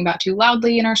talking about too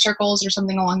loudly in our circles or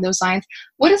something along those lines.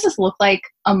 What does this look like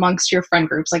amongst your friend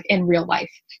groups, like in real life?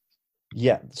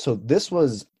 Yeah, so this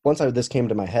was, this came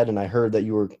to my head and I heard that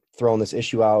you were throwing this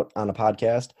issue out on a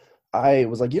podcast, I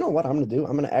was like, you know what I'm going to do?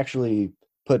 I'm going to actually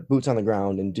put boots on the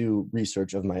ground and do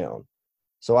research of my own.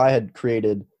 So I had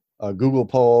created a Google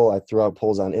poll. I threw out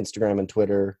polls on Instagram and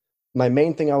Twitter. My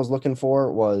main thing I was looking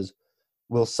for was,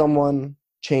 will someone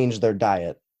change their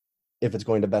diet if it's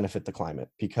going to benefit the climate?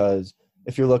 Because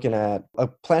if you're looking at a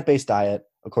plant-based diet,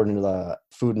 according to the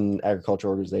Food and Agriculture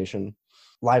Organization,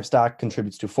 livestock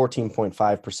contributes to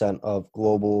 14.5% of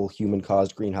global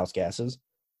human-caused greenhouse gases.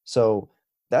 So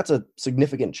that's a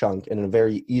significant chunk and a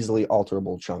very easily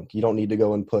alterable chunk. You don't need to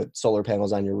go and put solar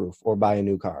panels on your roof or buy a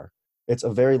new car. It's a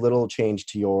very little change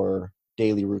to your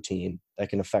daily routine that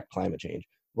can affect climate change.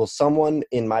 Will someone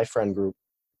in my friend group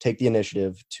take the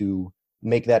initiative to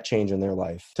make that change in their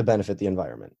life to benefit the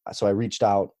environment? So I reached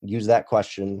out, used that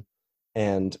question,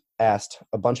 and asked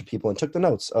a bunch of people and took the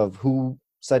notes of who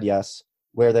said yes,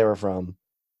 where they were from,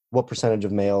 what percentage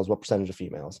of males, what percentage of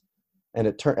females. And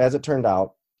as it turned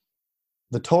out,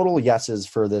 the total yeses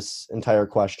for this entire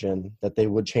question, that they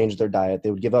would change their diet,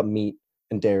 they would give up meat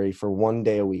and dairy for 1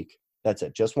 day a week. That's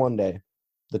it, just 1 day.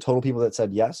 The total people that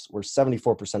said yes were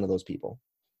 74% of those people.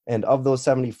 And of those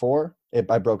 74,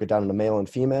 I broke it down into male and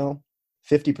female.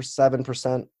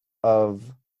 57%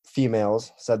 of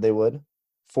females said they would.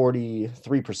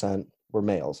 43% were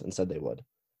males and said they would.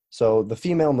 So the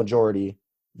female majority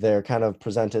there kind of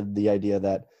presented the idea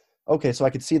that, okay, so I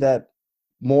could see that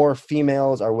more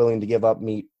females are willing to give up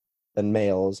meat than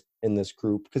males in this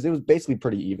group, because it was basically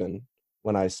pretty even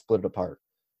when I split it apart.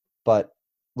 But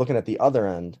looking at the other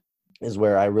end, is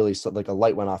where I really like a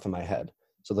light went off in my head.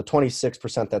 So the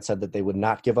 26% that said that they would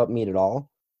not give up meat at all,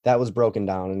 that was broken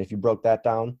down. And if you broke that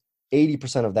down,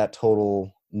 80% of that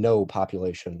total no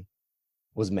population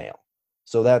was male.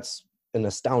 So that's an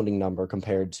astounding number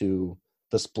compared to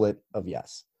the split of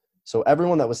yes. So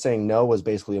everyone that was saying no was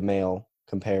basically a male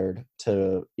compared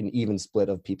to an even split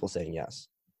of people saying yes.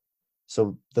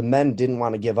 So the men didn't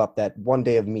want to give up that one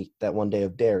day of meat, that one day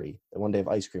of dairy, that one day of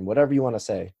ice cream, whatever you want to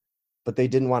say, but they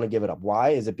didn't want to give it up. Why?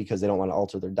 Is it because they don't want to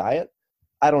alter their diet?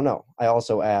 I don't know. I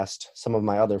also asked some of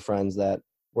my other friends that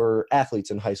were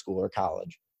athletes in high school or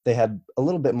college. They had a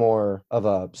little bit more of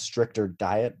a stricter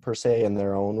diet per se in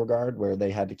their own regard, where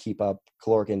they had to keep up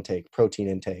caloric intake, protein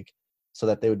intake, so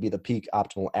that they would be the peak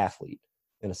optimal athlete,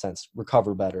 in a sense,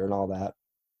 recover better and all that.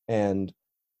 And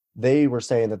they were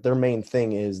saying that their main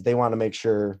thing is they want to make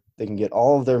sure they can get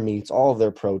all of their meats, all of their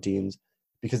proteins,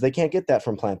 because they can't get that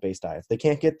from plant-based diets. They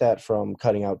can't get that from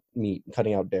cutting out meat,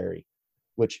 cutting out dairy,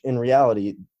 which in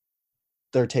reality,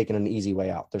 they're taking an easy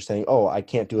way out. They're saying, oh, I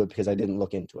can't do it because I didn't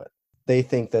look into it. They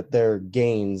think that their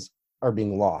gains are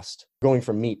being lost, going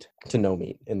from meat to no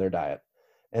meat in their diet.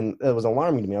 And it was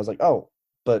alarming to me. I was like, oh,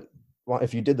 but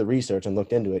if you did the research and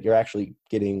looked into it, you're actually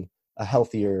getting a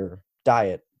healthier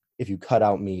diet. If you cut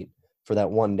out meat for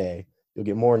that one day, you'll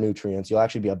get more nutrients. You'll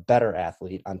actually be a better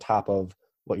athlete on top of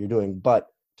what you're doing. But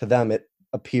to them, it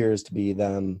appears to be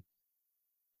them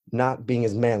not being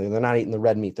as manly. They're not eating the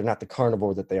red meat. They're not the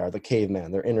carnivore that they are, the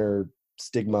caveman, their inner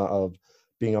stigma of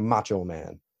being a macho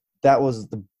man. That was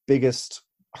the biggest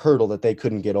hurdle that they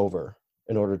couldn't get over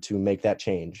in order to make that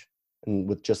change. And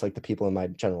with just like the people in my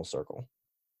general circle.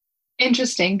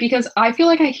 Interesting, because I feel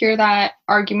like I hear that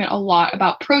argument a lot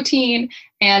about protein.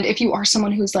 And if you are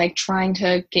someone who's like trying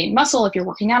to gain muscle, if you're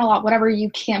working out a lot, whatever, you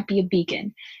can't be a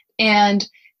vegan. And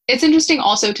it's interesting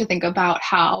also to think about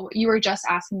how you were just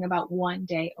asking about one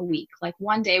day a week, like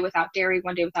one day without dairy,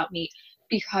 one day without meat,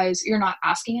 because you're not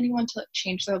asking anyone to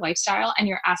change their lifestyle, and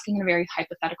you're asking in a very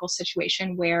hypothetical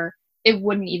situation where it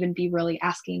wouldn't even be really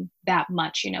asking that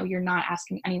much. You know, you're not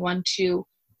asking anyone to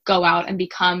go out and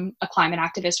become a climate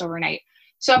activist overnight.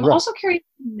 So I'm also curious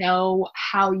to know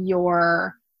how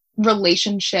your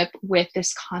relationship with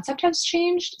this concept has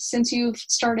changed since you've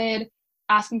started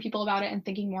asking people about it and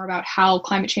thinking more about how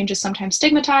climate change is sometimes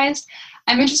stigmatized.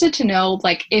 I'm interested to know,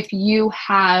 like, if you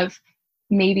have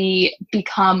maybe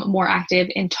become more active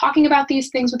in talking about these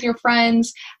things with your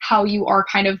friends, how you are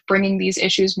kind of bringing these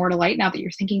issues more to light now that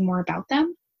you're thinking more about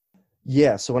them.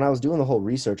 Yeah, so when I was doing the whole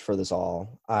research for this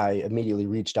all, I immediately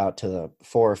reached out to the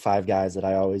 4 or 5 guys that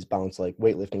I always bounce like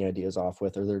weightlifting ideas off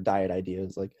with, or their diet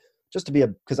ideas, like just to be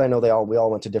because I know we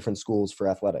all went to different schools for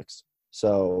athletics.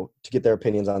 So to get their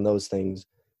opinions on those things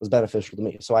was beneficial to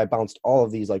me. So I bounced all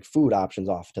of these like food options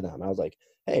off to them. I was like,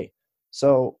 hey,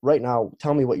 so right now,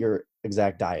 tell me what your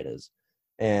exact diet is.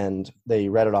 And they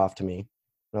read it off to me. And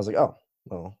I was like, oh,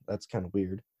 well, that's kind of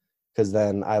weird. Because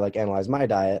then I like analyzed my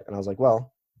diet and I was like,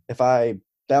 well, if I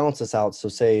balance this out, so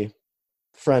say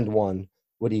friend 1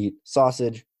 would eat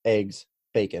sausage, eggs,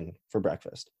 bacon for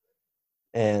breakfast.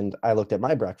 And I looked at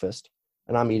my breakfast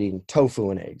and I'm eating tofu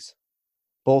and eggs,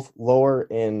 both lower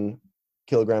in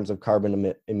kilograms of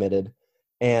carbon emitted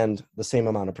and the same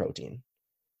amount of protein.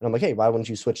 And I'm like, hey, why wouldn't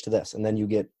you switch to this? And then you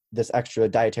get this extra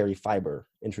dietary fiber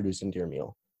introduced into your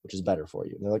meal, which is better for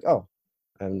you. And they're like, oh,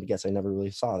 I guess I never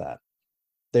really saw that.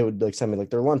 They would like send me like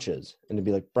their lunches and it'd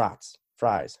be like brats,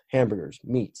 fries, hamburgers,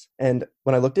 meats. And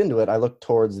when I looked into it, I looked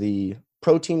towards the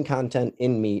protein content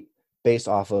in meat based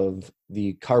off of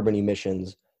the carbon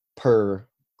emissions per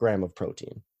gram of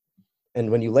protein.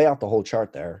 And when you lay out the whole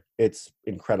chart there, it's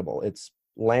incredible. It's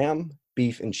lamb,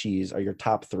 beef, and cheese are your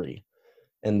top 3.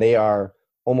 And they are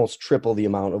almost triple the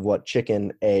amount of what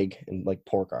chicken, egg, and like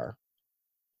pork are.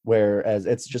 Whereas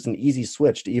it's just an easy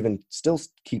switch to even still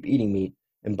keep eating meat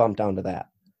and bump down to that.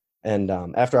 And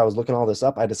after I was looking all this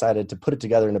up, I decided to put it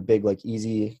together in a big, like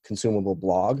easy consumable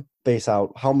blog, base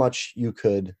out how much you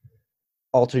could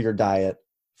alter your diet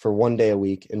for one day a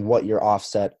week and what your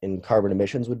offset in carbon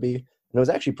emissions would be. And it was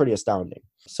actually pretty astounding.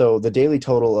 So the daily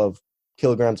total of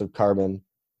kilograms of carbon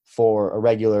for a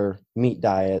regular meat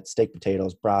diet, steak,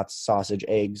 potatoes, brats, sausage,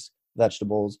 eggs,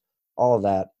 vegetables, all of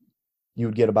that, you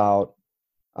would get about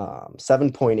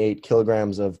 7.8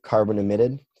 kilograms of carbon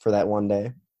emitted for that one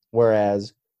day.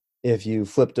 Whereas if you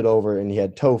flipped it over and you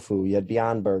had tofu, you had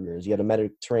Beyond Burgers, you had a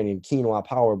Mediterranean quinoa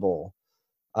power bowl,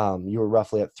 you were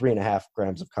roughly at 3.5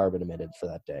 grams of carbon emitted for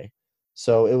that day.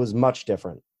 So it was much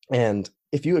different. And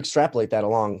if you extrapolate that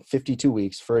along 52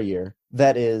 weeks for a year,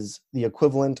 that is the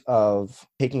equivalent of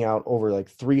taking out over like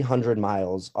 300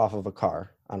 miles off of a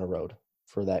car on a road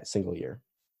for that single year.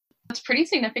 It's pretty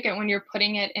significant when you're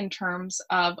putting it in terms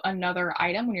of another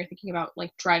item, when you're thinking about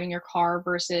like driving your car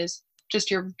versus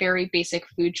just your very basic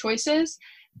food choices.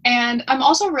 And I'm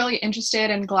also really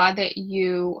interested and glad that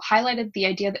you highlighted the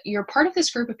idea that you're part of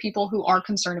this group of people who are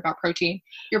concerned about protein.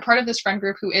 You're part of this friend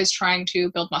group who is trying to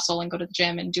build muscle and go to the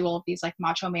gym and do all of these like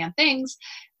macho man things.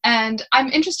 And I'm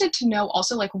interested to know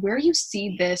also like where you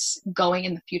see this going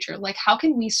in the future. Like how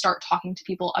can we start talking to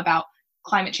people about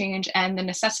climate change and the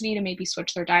necessity to maybe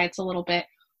switch their diets a little bit,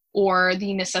 or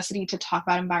the necessity to talk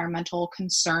about environmental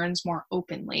concerns more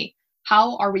openly?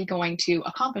 How are we going to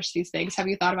accomplish these things? Have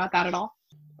you thought about that at all?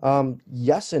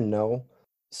 Yes and no.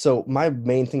 So my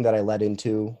main thing that I led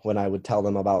into when I would tell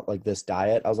them about like this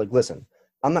diet, I was like, listen,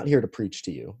 I'm not here to preach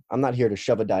to you. I'm not here to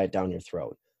shove a diet down your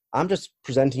throat. I'm just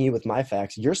presenting you with my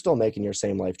facts. You're still making your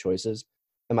same life choices.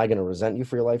 Am I going to resent you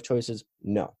for your life choices?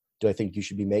 No. Do I think you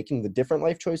should be making the different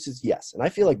life choices? Yes. And I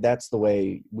feel like that's the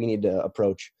way we need to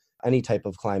approach any type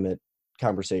of climate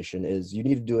conversation. Is you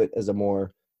need to do it as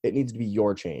it needs to be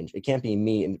your change. It can't be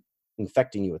me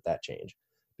infecting you with that change.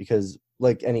 Because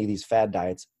like any of these fad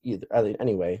diets,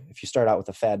 anyway, if you start out with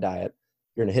a fad diet,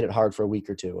 you're going to hit it hard for a week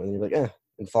or two and you're like,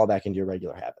 and fall back into your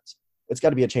regular habits. It's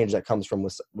got to be a change that comes from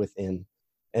within.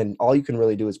 And all you can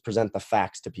really do is present the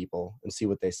facts to people and see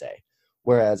what they say.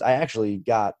 Whereas I actually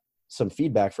got some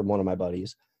feedback from one of my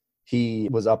buddies. He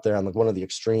was up there on like one of the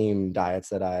extreme diets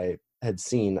that I had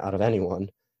seen out of anyone.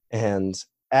 And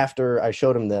after I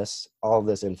showed him all of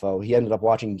this info, he ended up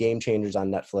watching Game Changers on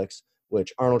Netflix,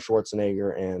 which Arnold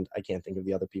Schwarzenegger and I can't think of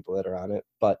the other people that are on it,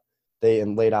 but they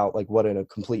laid out like what a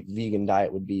complete vegan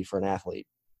diet would be for an athlete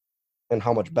and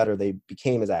how much better they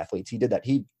became as athletes. He did that.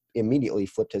 He immediately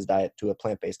flipped his diet to a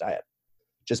plant-based diet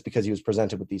just because he was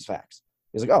presented with these facts.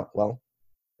 He's like, oh, well,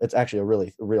 it's actually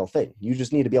a real thing. You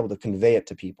just need to be able to convey it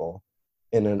to people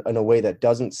in a way that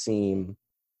doesn't seem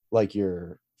like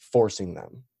you're forcing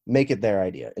them. Make it their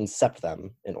idea, incept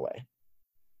them in a way.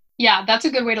 Yeah, that's a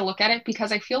good way to look at it,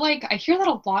 because I feel like I hear that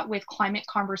a lot with climate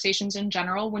conversations in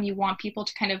general, when you want people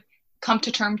to kind of come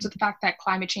to terms with the fact that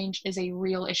climate change is a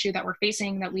real issue that we're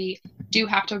facing, that we do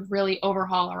have to really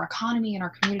overhaul our economy and our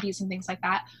communities and things like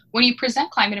that. When you present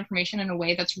climate information in a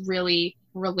way that's really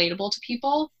relatable to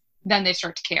people, then they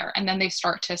start to care, and then they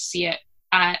start to see it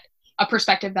at a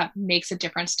perspective that makes a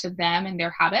difference to them and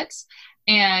their habits.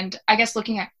 And I guess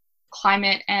looking at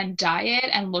climate and diet,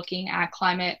 and looking at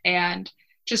climate and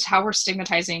just how we're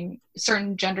stigmatizing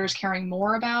certain genders caring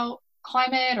more about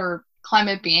climate, or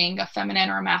climate being a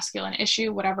feminine or a masculine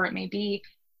issue, whatever it may be,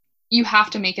 you have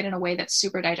to make it in a way that's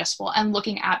super digestible. And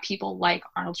looking at people like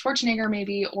Arnold Schwarzenegger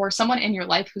maybe, or someone in your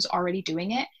life who's already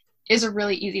doing it, is a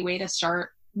really easy way to start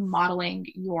modeling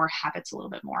your habits a little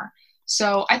bit more.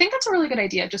 So I think that's a really good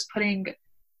idea, just putting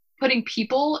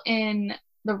people in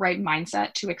the right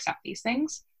mindset to accept these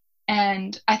things.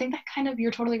 And I think that kind of,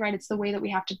 you're totally right. It's the way that we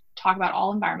have to talk about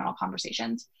all environmental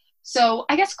conversations. So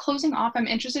I guess closing off, I'm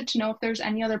interested to know if there's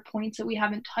any other points that we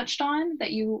haven't touched on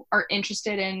that you are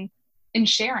interested in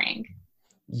sharing.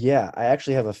 Yeah, I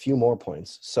actually have a few more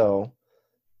points. So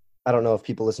I don't know if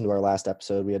people listened to our last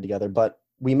episode we had together, but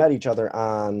we met each other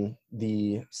on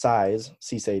the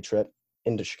CSAY trip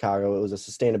into Chicago. It was a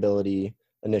sustainability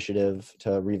initiative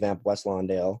to revamp West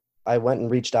Lawndale. I went and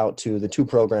reached out to the two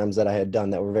programs that I had done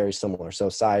that were very similar. So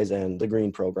SIZE and the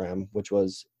Green Program, which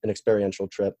was an experiential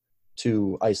trip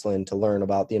to Iceland to learn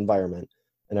about the environment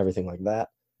and everything like that.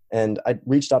 And I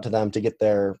reached out to them to get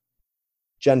their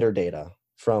gender data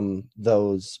from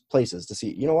those places to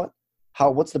see, you know what,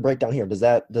 what's the breakdown here?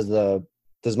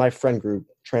 Does my friend group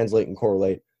translate and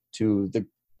correlate to the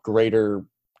greater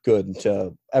good,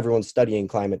 to everyone studying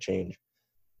climate change?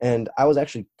 And I was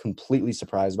actually completely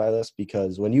surprised by this,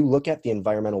 because when you look at the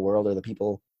environmental world, or the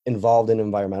people involved in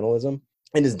environmentalism,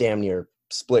 it is damn near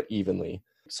split evenly.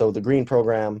 So the Green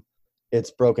Program,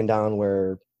 it's broken down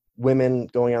where women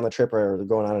going on the trip are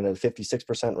going on at a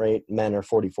 56% rate, men are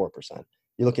 44%.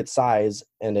 You look at SIZE,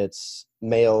 and it's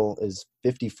male is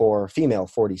 54, female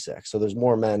 46. So there's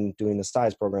more men doing the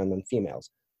SIZE program than females.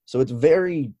 So it's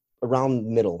very around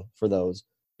middle for those.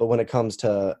 But when it comes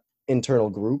to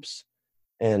internal groups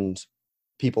and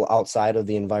people outside of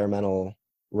the environmental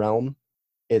realm,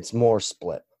 it's more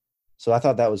split. So I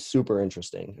thought that was super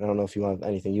interesting. I don't know if you have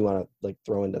anything you want to like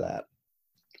throw into that.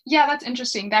 Yeah, that's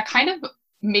interesting. That kind of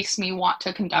makes me want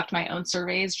to conduct my own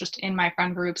surveys just in my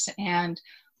friend groups and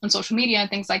on social media and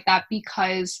things like that,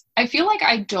 because I feel like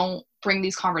I don't bring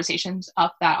these conversations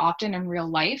up that often in real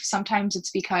life. Sometimes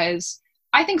it's because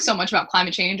I think so much about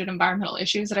climate change and environmental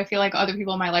issues that I feel like other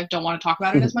people in my life don't want to talk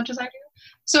about it as much as I do.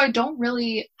 So I don't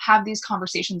really have these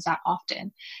conversations that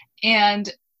often.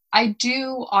 And I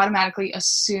do automatically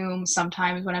assume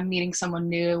sometimes when I'm meeting someone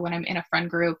new, when I'm in a friend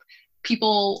group,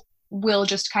 people will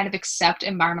just kind of accept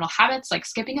environmental habits like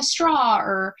skipping a straw,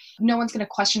 or no one's going to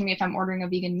question me if I'm ordering a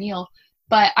vegan meal.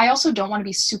 But I also don't want to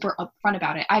be super upfront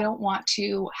about it. I don't want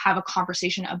to have a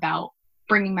conversation about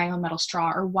bringing my own metal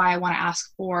straw or why I want to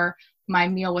ask for my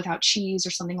meal without cheese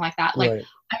or something like that. Like, Right.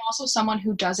 I'm also someone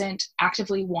who doesn't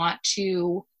actively want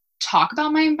to talk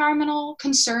about my environmental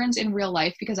concerns in real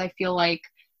life because I feel like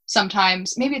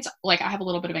sometimes maybe it's like I have a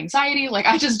little bit of anxiety. Like,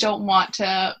 I just don't want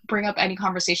to bring up any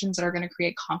conversations that are going to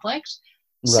create conflict.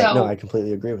 Right. No, So I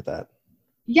completely agree with that.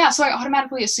 yeah, so I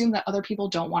automatically assume that other people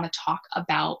don't want to talk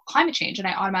about climate change. And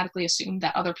I automatically assume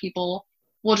that other people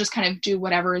will just kind of do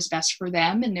whatever is best for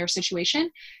them in their situation.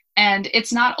 And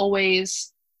it's not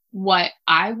always what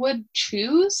I would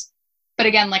choose. But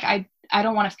again, like I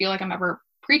don't want to feel like I'm ever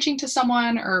preaching to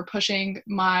someone or pushing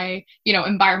my,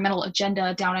 environmental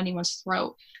agenda down anyone's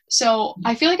throat. So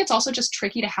I feel like it's also just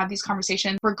tricky to have these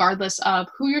conversations regardless of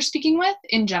who you're speaking with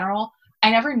in general. I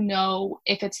never know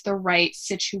if it's the right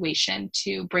situation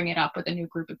to bring it up with a new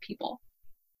group of people.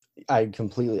 I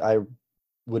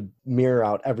would mirror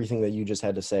out everything that you just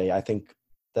had to say. I think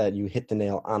that you hit the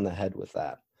nail on the head with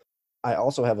that. I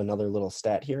also have another little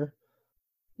stat here.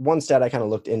 One stat I kind of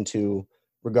looked into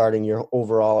regarding your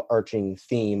overall arching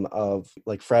theme of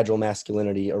like fragile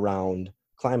masculinity around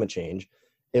climate change.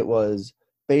 It was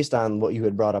based on what you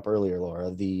had brought up earlier, Laura,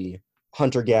 the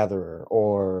hunter-gatherer,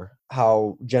 or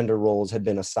how gender roles had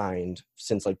been assigned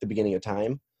since like the beginning of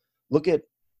time. Look at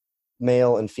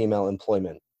male and female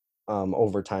employment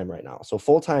over time right now. So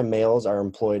full-time males are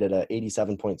employed at a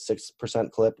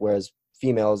 87.6% clip, whereas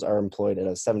females are employed at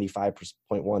a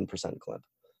 75.1% clip.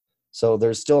 So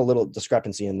there's still a little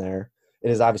discrepancy in there. It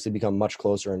has obviously become much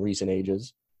closer in recent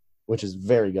ages, which is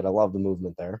very good. I love the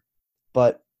movement there.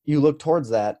 But you look towards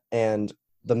that, and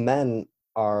the men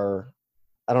are,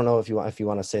 I don't know if you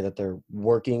want to say that they're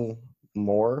working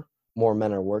more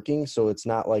men are working. So it's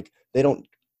not like they don't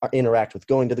interact with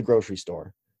going to the grocery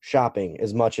store, shopping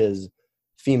as much as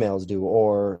females do,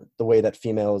 or the way that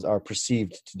females are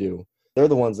perceived to do. They're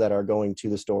the ones that are going to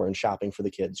the store and shopping for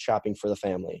the kids, shopping for the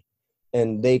family,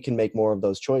 and they can make more of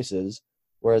those choices,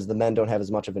 whereas the men don't have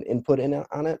as much of an input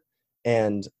on it.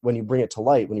 And when you bring it to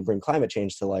light, when you bring climate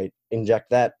change to light,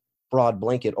 inject that broad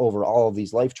blanket over all of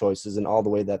these life choices and all the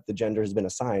way that the gender has been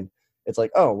assigned, it's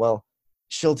like, oh, well,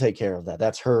 she'll take care of that.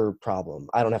 That's her problem.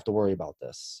 I don't have to worry about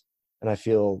this. And I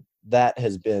feel that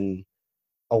has been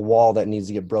a wall that needs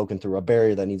to get broken through, a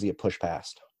barrier that needs to get pushed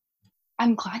past.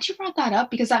 I'm glad you brought that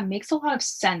up because that makes a lot of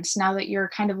sense now that you're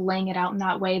kind of laying it out in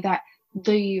that way, that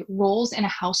the roles in a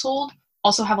household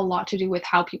also have a lot to do with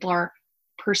how people are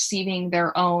perceiving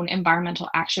their own environmental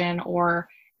action or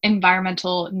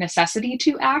environmental necessity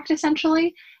to act,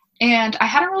 essentially. And I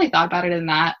hadn't really thought about it in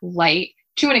that light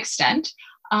to an extent.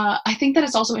 I think that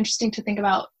it's also interesting to think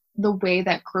about the way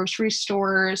that grocery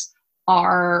stores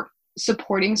are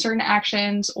supporting certain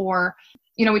actions, or,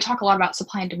 we talk a lot about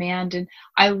supply and demand, and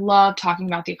I love talking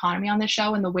about the economy on this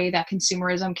show and the way that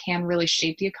consumerism can really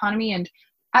shape the economy. And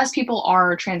as people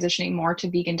are transitioning more to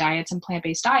vegan diets and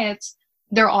plant-based diets,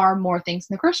 there are more things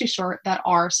in the grocery store that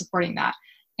are supporting that.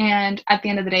 And at the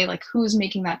end of the day, like, who's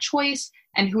making that choice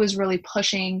and who is really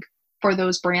pushing for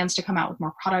those brands to come out with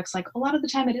more products? Like, a lot of the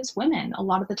time it is women. A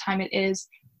lot of the time it is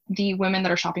the women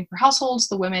that are shopping for households,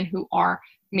 the women who are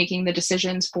making the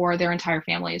decisions for their entire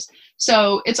families.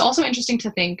 So it's also interesting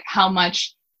to think how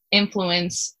much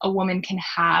influence a woman can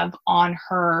have on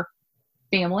her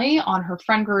family, on her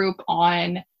friend group,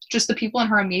 on just the people in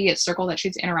her immediate circle that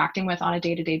she's interacting with on a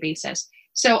day-to-day basis.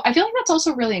 So I feel like that's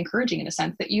also really encouraging in a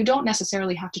sense that you don't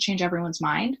necessarily have to change everyone's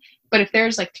mind. But if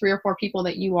there's like 3 or 4 people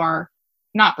that you are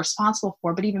not responsible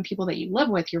for, but even people that you live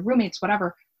with, your roommates,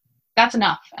 whatever, that's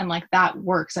enough. And like, that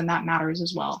works and that matters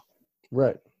as well.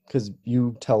 Right. Because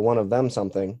you tell one of them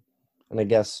something, and I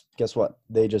guess what?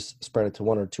 They just spread it to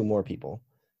 1 or 2 more people.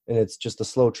 And it's just a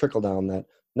slow trickle down that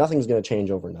nothing's going to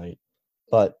change overnight.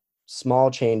 But small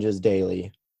changes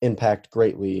daily impact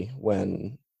greatly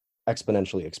when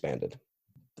exponentially expanded.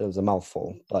 That was a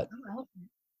mouthful, but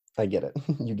I get it.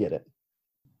 You get it.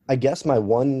 I guess my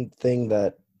one thing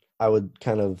that I would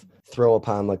kind of throw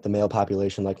upon like the male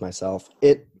population like myself,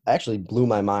 it actually blew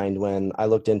my mind when I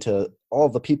looked into all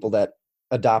the people that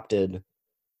adopted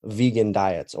vegan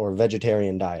diets or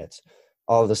vegetarian diets,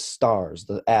 all the stars,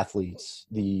 the athletes,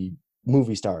 the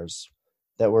movie stars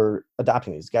that were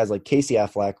adopting these guys like Casey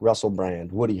Affleck, Russell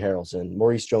Brand, Woody Harrelson,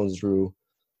 Maurice Jones-Drew,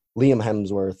 Liam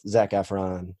Hemsworth, Zac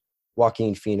Efron,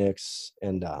 Joaquin Phoenix,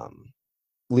 and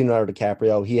Leonardo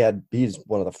DiCaprio. He's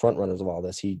one of the front runners of all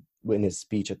this. He, in his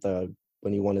speech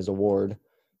when he won his award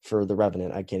for The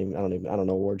Revenant. I don't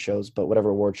know award shows, but whatever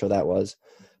award show that was.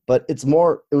 But it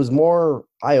was more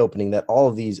eye-opening that all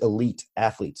of these elite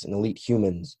athletes and elite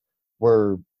humans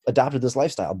were adopted this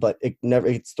lifestyle, but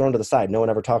it's thrown to the side. No one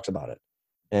ever talks about it.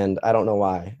 And I don't know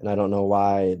why. And I don't know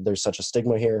why there's such a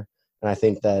stigma here. And I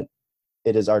think that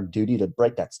it is our duty to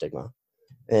break that stigma.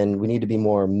 And we need to be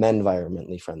more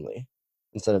men-environmentally friendly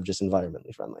instead of just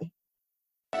environmentally friendly.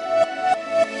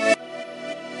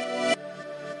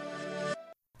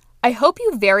 I hope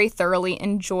you very thoroughly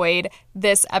enjoyed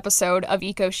this episode of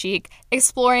Eco Chic,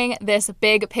 exploring this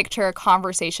big picture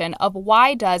conversation of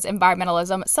why does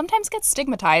environmentalism sometimes get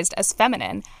stigmatized as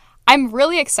feminine. I'm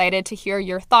really excited to hear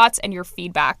your thoughts and your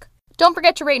feedback. Don't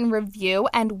forget to rate and review.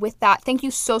 And with that, thank you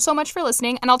so much for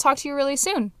listening, and I'll talk to you really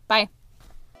soon. Bye.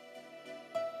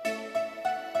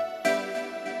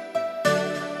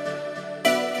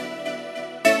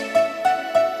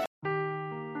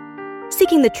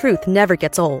 Seeking the truth never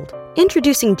gets old.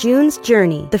 Introducing June's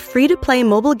Journey, the free-to-play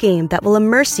mobile game that will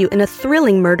immerse you in a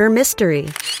thrilling murder mystery.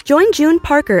 Join June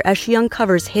Parker as she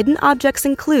uncovers hidden objects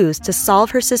and clues to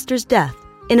solve her sister's death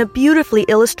in a beautifully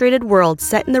illustrated world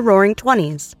set in the Roaring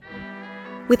 '20s.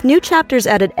 With new chapters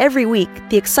added every week,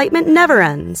 the excitement never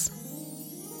ends.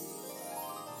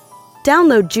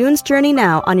 Download June's Journey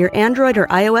now on your Android or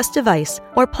iOS device,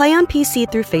 or play on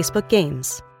PC through Facebook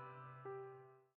Games.